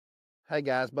Hey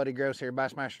guys, Buddy Gross here,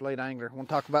 Bassmaster Lead Angler. I want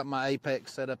to talk about my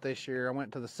Apex setup this year. I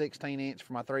went to the 16-inch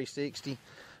for my 360.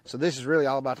 So this is really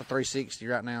all about the 360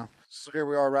 right now. So here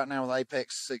we are right now with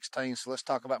Apex 16. So let's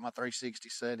talk about my 360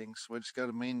 settings. We'll just go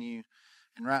to menu.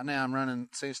 And right now I'm running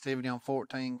sensitivity on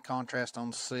 14, contrast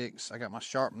on 6. I got my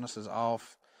sharpness is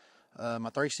off. My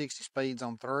 360 speed's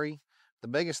on 3. The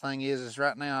biggest thing is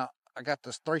right now I got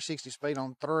this 360 speed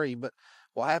on 3, but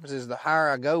what happens is the higher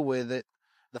I go with it,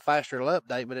 the faster it'll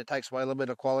update, but it takes away a little bit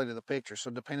of quality of the picture.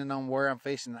 So depending on where I'm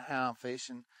fishing and how I'm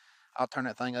fishing, I'll turn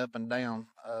that thing up and down.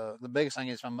 The biggest thing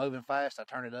is if I'm moving fast, I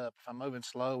turn it up. If I'm moving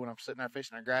slow, when I'm sitting there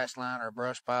fishing a grass line or a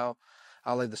brush pile,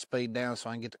 I'll leave the speed down so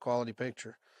I can get the quality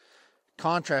picture.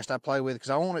 Contrast I play with because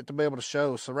I want it to be able to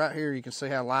show. So right here you can see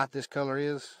how light this color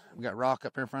is. We got rock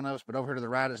up here in front of us, but over here to the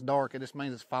right it's dark. It just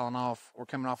means it's falling off. We're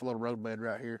coming off a little roadbed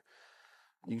right here.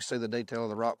 You can see the detail of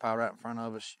the rock pile right in front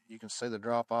of us. You can see the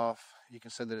drop off. You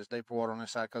can see that it's deeper water on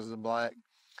this side because of the black.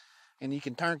 And you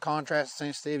can turn contrast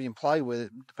sensitivity and play with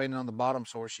it depending on the bottom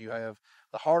source you have.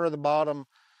 The harder the bottom,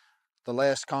 the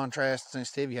less contrast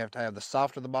sensitivity you have to have. The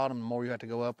softer the bottom, the more you have to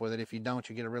go up with it. If you don't,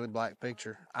 you get a really black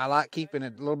picture. I like keeping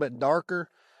it a little bit darker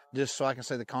just so I can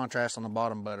see the contrast on the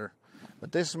bottom better.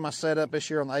 But this is my setup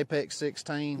this year on the Apex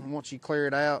 16. Once you clear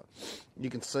it out, you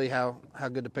can see how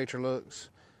good the picture looks.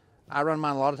 I run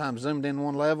mine a lot of times zoomed in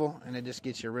one level, and it just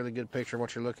gets you a really good picture of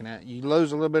what you're looking at. You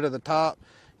lose a little bit of the top,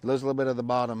 you lose a little bit of the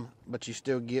bottom, but you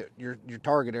still get your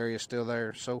target area is still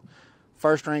there. So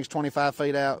first ring's 25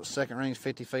 feet out, second ring's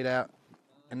 50 feet out,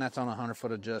 and that's on a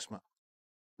 100-foot adjustment.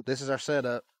 This is our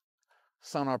setup.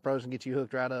 Sonar Pros can get you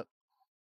hooked right up.